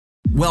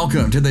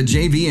Welcome to the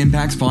JV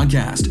Impacts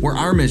Podcast, where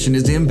our mission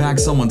is to impact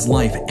someone's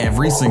life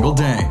every single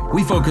day.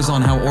 We focus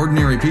on how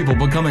ordinary people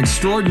become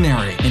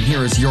extraordinary. And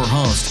here is your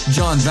host,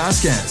 John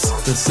Vasquez,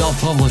 the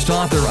self-published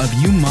author of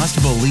You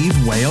Must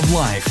Believe Way of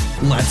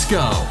Life. Let's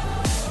go.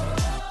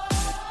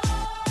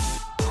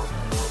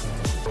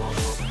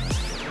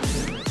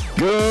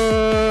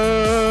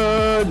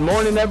 Good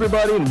morning,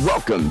 everybody, and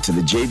welcome to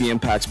the JV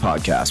Impacts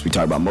Podcast. We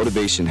talk about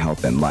motivation,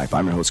 health, and life.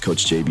 I'm your host,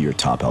 Coach JV, your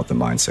top health and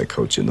mindset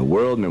coach in the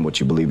world. And what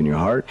you believe in your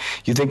heart,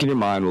 you think in your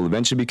mind, will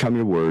eventually become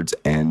your words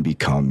and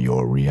become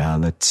your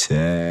reality.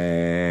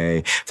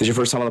 If this is your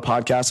first time on the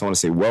podcast, I want to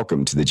say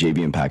welcome to the JV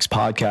Impacts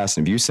Podcast.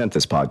 And if you sent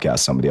this podcast to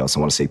somebody else, I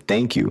want to say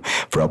thank you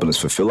for helping us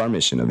fulfill our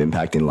mission of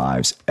impacting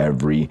lives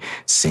every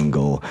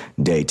single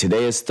day.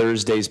 Today is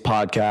Thursday's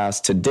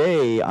podcast.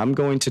 Today, I'm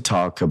going to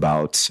talk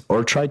about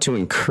or try to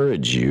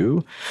encourage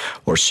you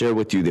or share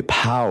with you the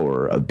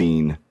power of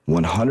being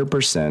 100%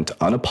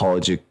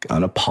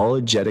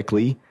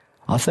 unapologetically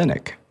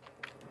authentic.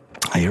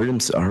 I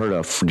heard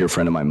a dear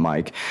friend of mine,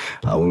 Mike,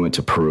 when we went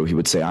to Peru, he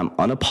would say, I'm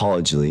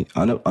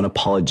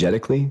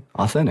unapologetically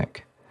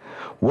authentic.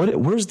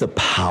 Where's the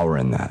power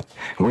in that?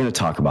 And we're going to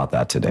talk about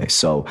that today.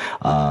 So,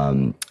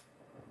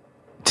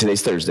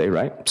 today's Thursday,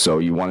 right? So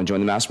you want to join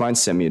the mastermind,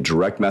 send me a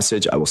direct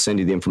message. I will send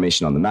you the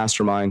information on the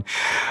mastermind.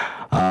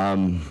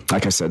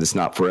 Like I said, it's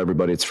not for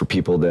everybody. It's for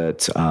people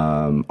that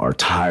are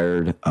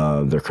tired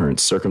of their current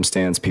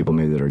circumstance, people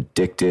maybe that are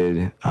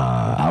addicted,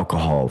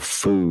 alcohol,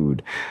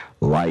 food,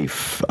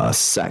 life,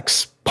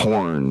 sex,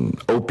 porn,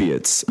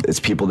 opiates. It's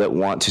people that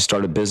want to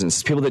start a business.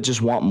 It's people that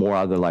just want more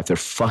out of their life. They're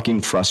fucking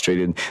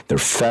frustrated. They're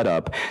fed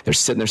up. They're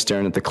sitting there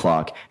staring at the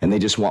clock, and they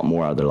just want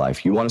more out of their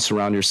life. You want to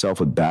surround yourself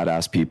with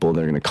badass people.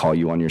 They're going to call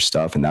you on your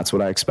stuff, and that's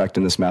what I expect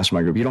in this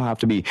mastermind group. You don't have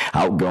to be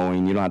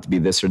outgoing. You don't have to be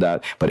this or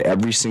that, but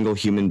every single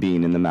human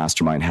being in the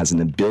mastermind has an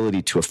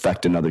ability to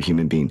affect another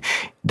human being.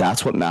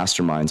 That's what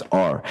masterminds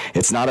are.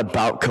 It's not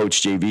about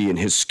Coach JV and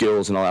his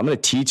skills and all that. I'm going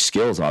to teach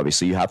skills,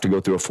 obviously. You have to go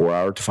through a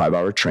 4-hour to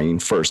 5-hour training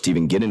first to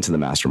even get into the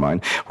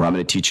mastermind, where I'm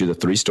going to teach you the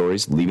 3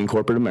 stories: leaving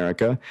corporate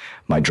America,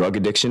 my drug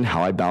addiction,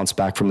 how I bounced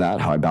back from that,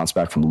 how I bounced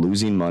back from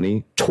losing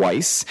money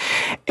twice.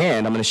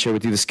 And I'm going to share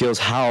with you the skills,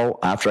 how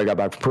after I got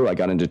back from Peru, I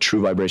got into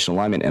true vibrational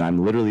alignment, and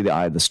I'm literally the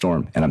eye of the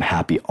storm, and I'm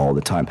happy all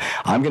the time.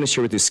 I'm going to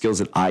share with you skills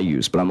that I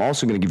use, but I'm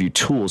also going to give you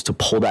tools to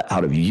pull that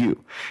out of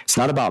you. It's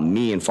not about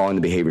me and following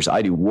the behaviors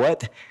I do.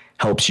 What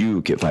helps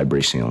you get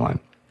vibrationally aligned?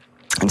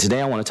 And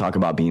today I want to talk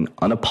about being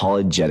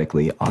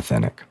unapologetically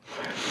authentic.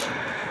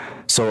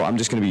 So I'm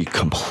just going to be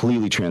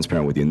completely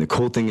transparent with you. And the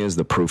cool thing is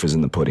the proof is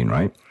in the pudding,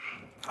 right?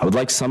 I would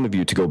like some of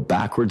you to go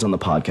backwards on the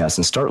podcast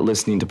and start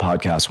listening to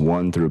podcasts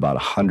 1 through about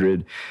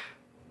 100,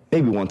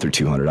 maybe 1 through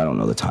 200. I don't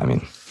know the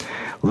timing.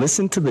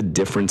 Listen to the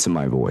difference in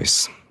my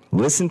voice.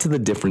 Listen to the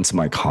difference in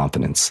my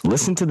confidence.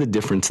 Listen to the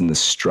difference in the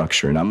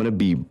structure. And I'm going to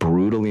be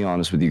brutally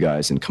honest with you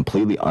guys and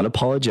completely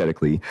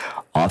unapologetically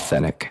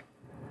authentic.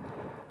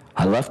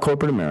 I left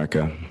corporate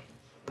America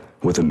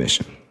with a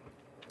mission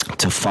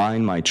to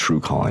find my true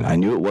calling. I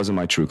knew it wasn't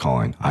my true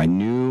calling. I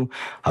knew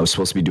I was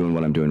supposed to be doing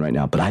what I'm doing right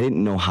now, but I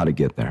didn't know how to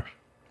get there.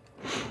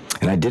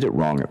 And I did it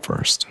wrong at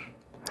first.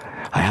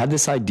 I had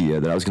this idea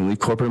that I was going to leave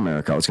corporate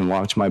America. I was going to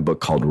launch my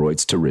book called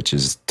Roids to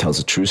Riches. It tells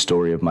a true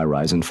story of my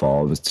rise and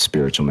fall as a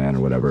spiritual man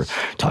or whatever.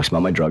 Talks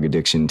about my drug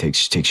addiction,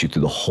 takes you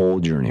through the whole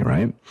journey,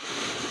 right?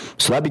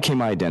 So that became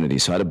my identity.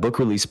 So I had a book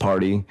release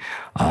party.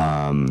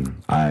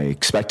 I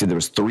expected there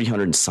was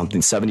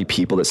 70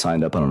 people that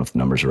signed up. I don't know if the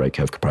numbers are right.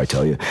 Kev could probably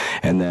tell you.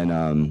 And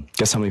then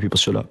guess how many people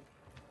showed up?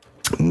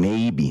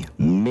 Maybe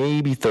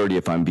 30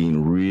 if I'm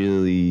being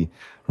really,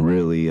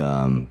 really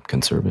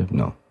conservative.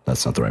 No,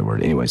 that's not the right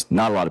word. Anyways,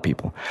 not a lot of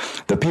people.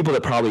 The people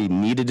that probably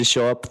needed to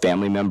show up,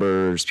 family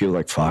members, people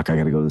like, fuck, I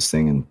got to go to this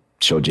thing and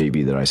show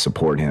JB that I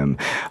support him.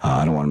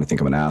 I don't want him to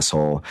think I'm an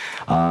asshole.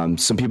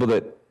 Some people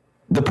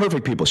the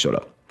perfect people showed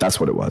up. That's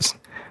what it was.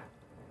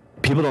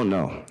 People don't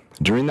know.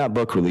 During that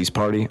book release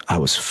party, I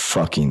was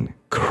fucking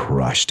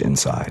crushed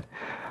inside.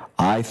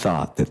 I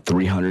thought that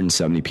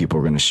 370 people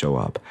were going to show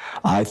up.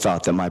 I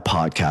thought that my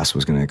podcast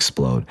was going to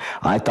explode.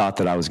 I thought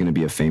that I was going to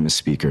be a famous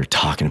speaker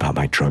talking about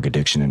my drug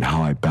addiction and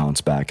how I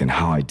bounced back and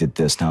how I did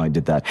this and how I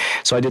did that.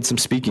 So I did some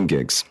speaking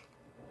gigs.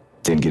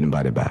 Didn't get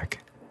invited back.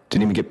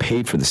 Didn't even get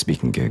paid for the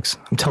speaking gigs.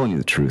 I'm telling you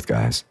the truth,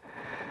 guys.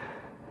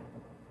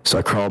 So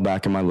I crawled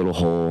back in my little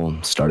hole,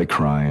 started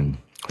crying.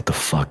 What the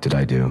fuck did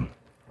I do?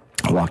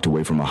 I walked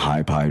away from a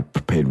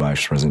high-paid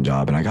vice president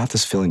job, and I got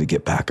this feeling to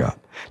get back up,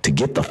 to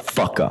get the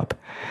fuck up.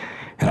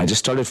 And I just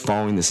started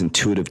following this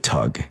intuitive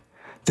tug,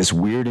 this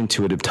weird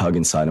intuitive tug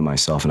inside of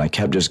myself, and I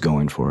kept just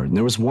going for it. And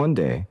there was one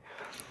day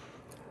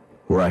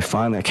where I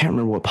can't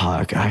remember what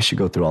podcast, I should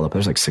go through all of it.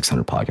 There's like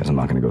 600 podcasts. I'm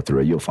not going to go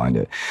through it. You'll find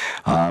it.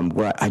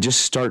 Where I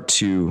just start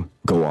to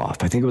go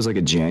off. I think it was like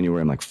a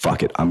January. I'm like,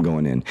 fuck it, I'm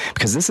going in.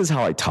 Because this is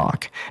how I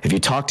talk. If you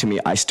talk to me,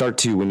 I start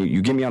to, when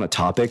you get me on a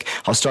topic,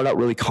 I'll start out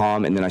really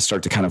calm, and then I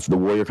start to kind of, the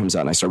warrior comes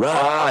out, and I start,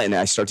 and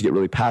I start to get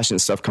really passionate.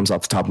 Stuff comes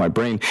off the top of my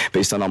brain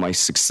based on all my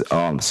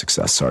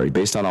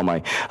based on all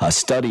my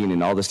studying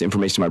and all this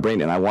information in my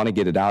brain. And I want to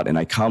get it out, and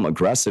I come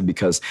aggressive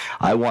because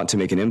I want to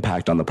make an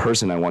impact on the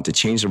person. I want to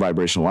change their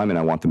vibrational alignment.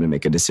 I want them to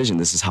make a decision.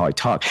 This is how I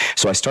talk.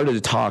 So I started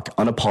to talk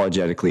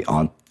unapologetically,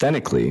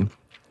 authentically,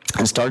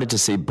 and started to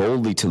say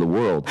boldly to the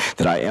world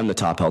that I am the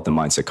top health and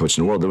mindset coach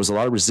in the world. There was a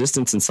lot of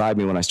resistance inside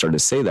me when I started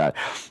to say that,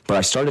 but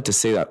I started to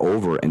say that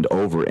over and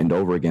over and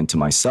over again to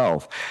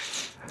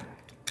myself.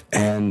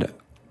 And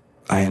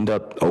I ended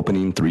up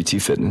opening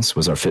 3T Fitness,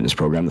 was our fitness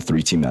program, the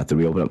 3T method.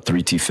 We opened up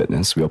 3T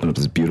Fitness. We opened up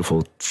this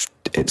beautiful,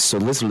 so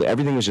literally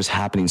everything was just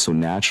happening so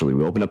naturally.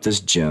 We opened up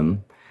this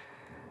gym,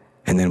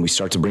 and then we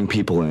start to bring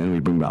people in.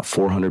 We bring about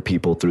 400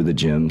 people through the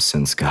gym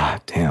since,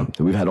 God damn,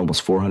 we've had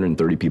almost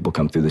 430 people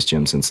come through this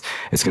gym since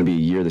it's going to be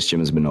a year this gym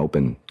has been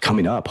open.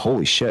 Coming up,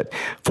 holy shit,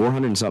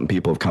 400 and something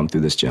people have come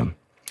through this gym.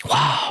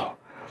 Wow.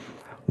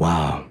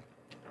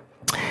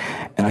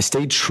 And I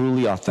stayed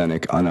truly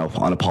authentic,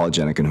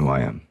 unapologetic in who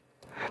I am.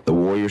 The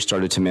warrior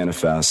started to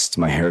manifest,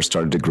 my hair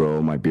started to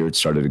grow, my beard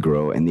started to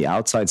grow, and the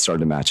outside started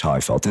to match how I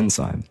felt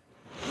inside.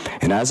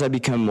 And as I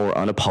become more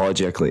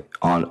unapologetically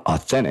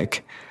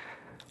authentic,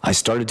 I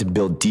started to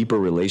build deeper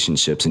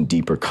relationships and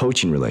deeper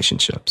coaching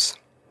relationships.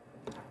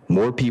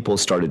 More people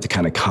started to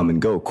kind of come and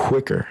go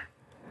quicker.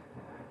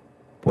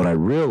 What I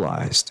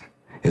realized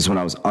is when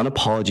I was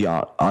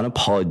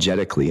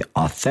unapologetically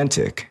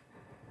authentic,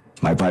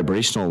 my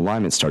vibrational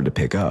alignment started to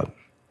pick up.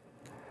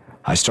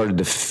 I started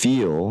to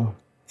feel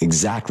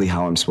exactly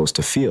how I'm supposed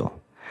to feel.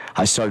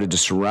 I started to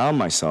surround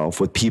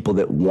myself with people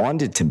that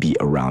wanted to be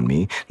around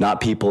me, not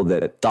people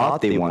that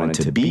thought they wanted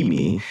to be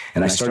me.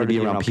 And I started to be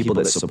around people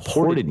that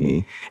supported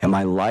me, and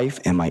my life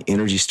and my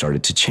energy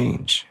started to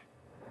change.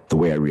 The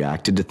way I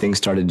reacted to things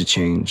started to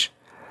change.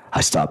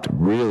 I stopped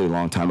really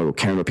long time ago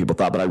caring what people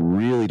thought, but I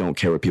really don't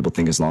care what people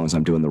think as long as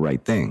I'm doing the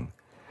right thing.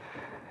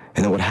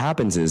 And then what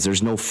happens is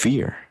there's no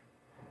fear.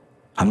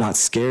 I'm not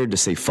scared to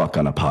say fuck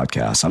on a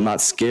podcast. I'm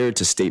not scared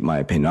to state my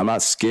opinion. I'm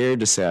not scared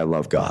to say I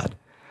love God.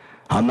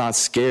 I'm not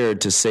scared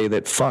to say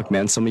that, fuck,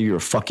 man, some of you are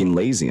fucking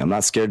lazy. I'm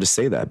not scared to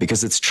say that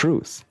because it's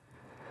truth.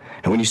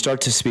 And when you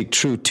start to speak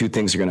truth, two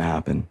things are going to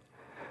happen.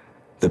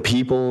 The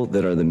people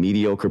that are the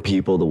mediocre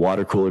people, the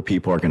water cooler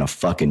people, are going to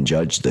fucking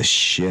judge the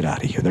shit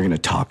out of you. They're going to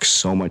talk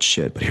so much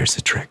shit. But here's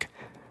the trick.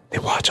 They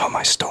watch all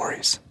my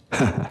stories.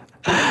 They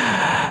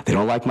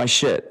don't like my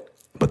shit,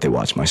 but they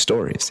watch my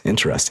stories.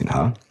 Interesting,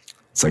 huh?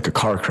 It's like a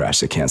car crash.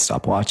 They can't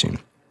stop watching.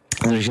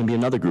 And there's going to be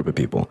another group of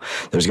people.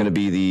 There's going to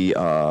be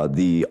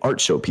the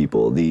art show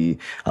people, the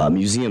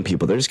museum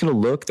people. They're just going to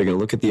look. They're going to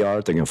look at the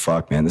art. They're going to,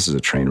 fuck, man, this is a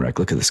train wreck.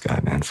 Look at this guy,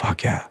 man.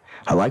 Fuck yeah.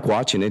 I like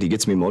watching it. He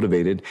gets me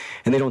motivated.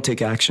 And they don't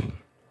take action.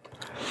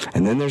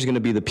 And then there's going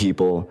to be the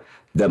people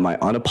that my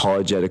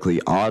unapologetically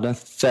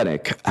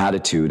authentic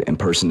attitude and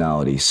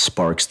personality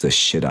sparks the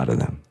shit out of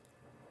them.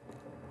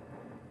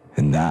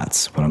 And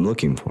that's what I'm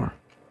looking for.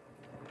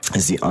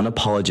 Is the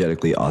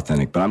unapologetically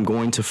authentic. But I'm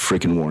going to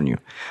freaking warn you.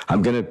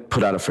 I'm going to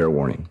put out a fair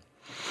warning.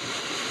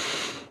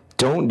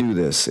 Don't do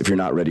this if you're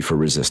not ready for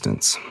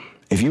resistance.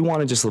 If you want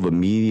to just live a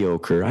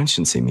mediocre, I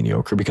shouldn't say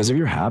mediocre, because if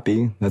you're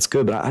happy, that's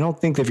good. But I don't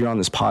think that if you're on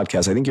this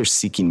podcast, I think you're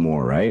seeking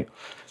more, right?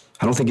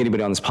 I don't think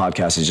anybody on this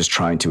podcast is just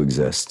trying to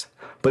exist.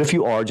 But if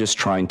you are just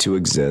trying to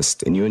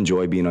exist and you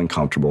enjoy being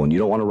uncomfortable and you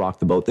don't want to rock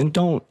the boat, then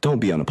don't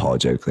be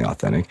unapologetically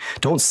authentic.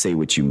 Don't say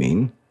what you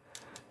mean.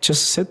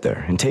 Just sit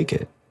there and take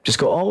it. Just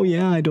go, oh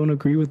yeah, I don't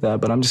agree with that,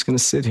 but I'm just going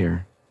to sit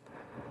here.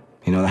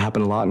 You know, that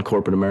happened a lot in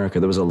corporate America.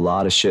 There was a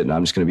lot of shit, and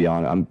I'm just going to be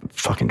honest. I'm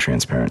fucking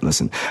transparent.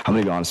 Listen, I'm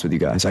going to be honest with you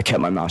guys. I kept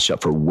my mouth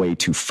shut for way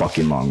too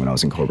fucking long when I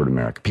was in corporate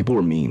America. People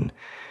were mean.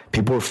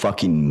 People were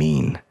fucking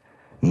mean.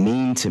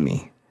 Mean to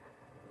me.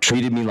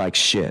 Treated me like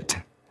shit.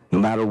 No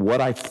matter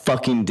what I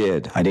fucking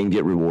did, I didn't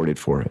get rewarded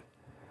for it.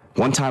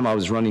 One time I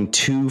was running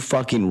 2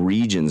 fucking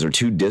regions or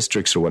 2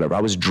 districts or whatever.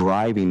 I was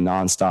driving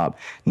nonstop.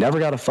 Never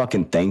got a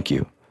fucking thank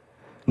you.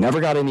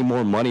 Never got any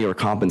more money or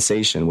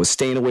compensation. Was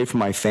staying away from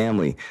my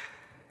family.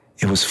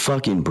 It was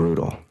fucking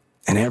brutal.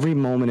 And every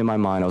moment in my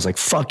mind, I was like,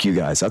 fuck you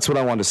guys. That's what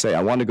I wanted to say.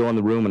 I wanted to go in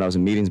the room when I was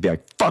in meetings and be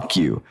like, fuck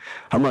you.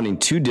 I'm running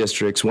 2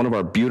 districts. One of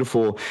our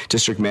beautiful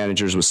district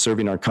managers was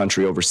serving our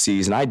country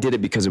overseas, and I did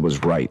it because it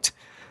was right.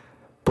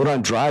 But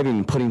I'm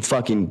driving, putting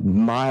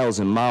fucking miles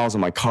and miles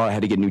on my car. I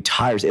had to get new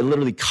tires. It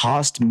literally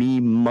cost me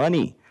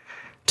money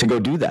to go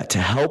do that, to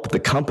help the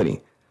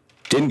company.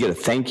 Didn't get a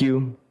thank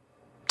you.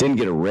 Didn't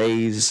get a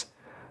raise.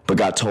 But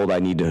got told I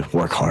need to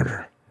work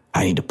harder.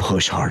 I need to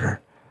push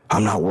harder.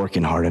 I'm not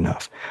working hard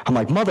enough. I'm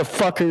like,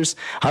 motherfuckers,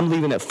 I'm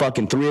leaving at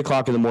fucking 3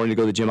 o'clock in the morning to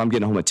go to the gym. I'm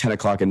getting home at 10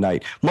 o'clock at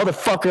night.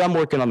 Motherfucker, I'm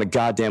working on the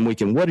goddamn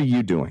weekend. What are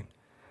you doing?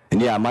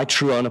 And yeah, my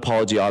true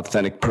unapologetically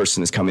authentic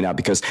person is coming out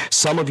because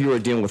some of you are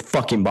dealing with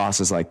fucking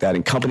bosses like that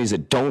and companies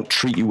that don't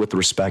treat you with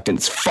respect, and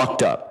it's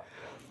fucked up.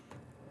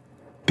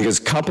 Because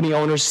company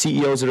owners,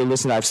 CEOs that are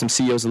listening, I have some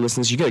CEOs that listen to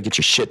this, you got to get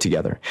your shit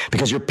together.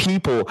 Because your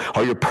people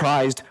are your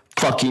prized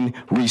fucking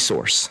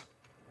resource.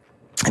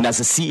 And as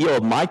the CEO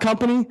of my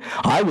company,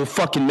 I will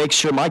fucking make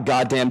sure my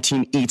goddamn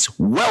team eats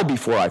well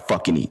before I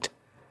fucking eat.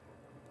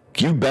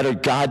 You better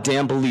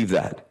goddamn believe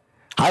that.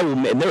 I will,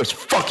 and there's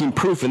fucking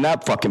proof in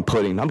that fucking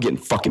pudding. I'm getting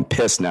fucking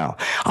pissed now.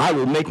 I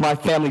will make my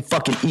family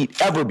fucking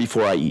eat ever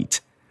before I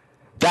eat.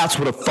 That's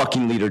what a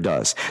fucking leader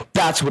does.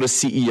 That's what a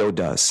CEO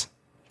does.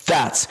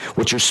 That's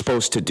what you're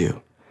supposed to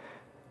do.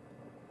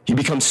 You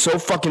become so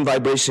fucking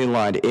vibrationally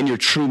aligned in your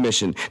true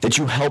mission that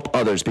you help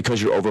others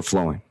because you're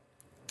overflowing.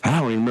 I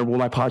don't even remember what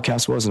my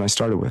podcast was and I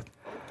started with.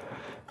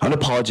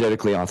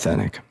 Unapologetically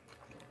Authentic.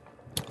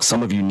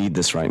 Some of you need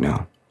this right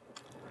now.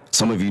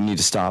 Some of you need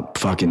to stop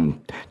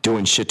fucking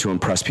doing shit to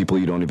impress people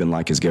you don't even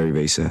like, as Gary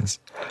Vee says.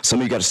 Some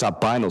of you got to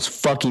stop buying those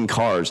fucking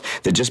cars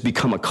that just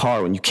become a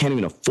car when you can't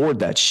even afford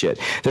that shit.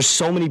 There's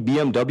so many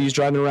BMWs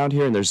driving around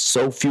here and there's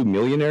so few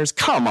millionaires.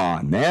 Come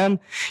on, man.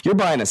 You're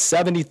buying a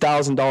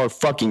 $70,000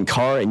 fucking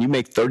car and you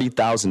make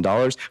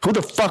 $30,000. Who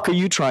the fuck are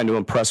you trying to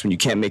impress when you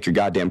can't make your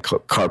goddamn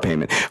car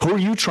payment? Who are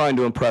you trying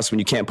to impress when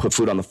you can't put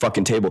food on the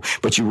fucking table,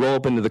 but you roll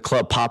up into the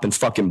club popping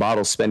fucking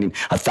bottles, spending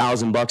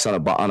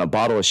 $1,000 on a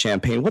bottle of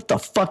champagne? What the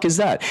fuck is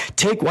that?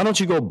 Why don't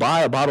you go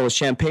buy a bottle of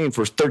champagne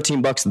for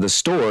 $13 at the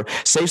store,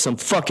 save some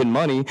fucking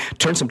money,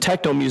 turn some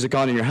techno music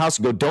on in your house,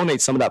 and go donate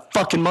some of that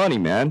fucking money,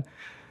 man.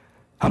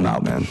 I'm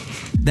out, man.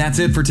 That's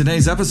it for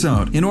today's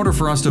episode. In order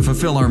for us to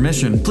fulfill our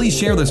mission, please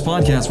share this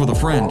podcast with a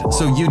friend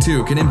so you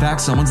too can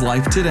impact someone's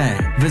life today.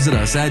 Visit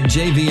us at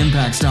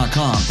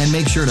jvimpacts.com and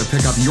make sure to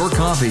pick up your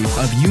copy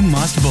of You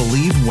Must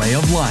Believe Way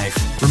of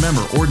Life.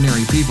 Remember,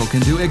 ordinary people can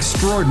do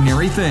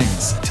extraordinary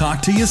things.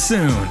 Talk to you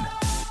soon.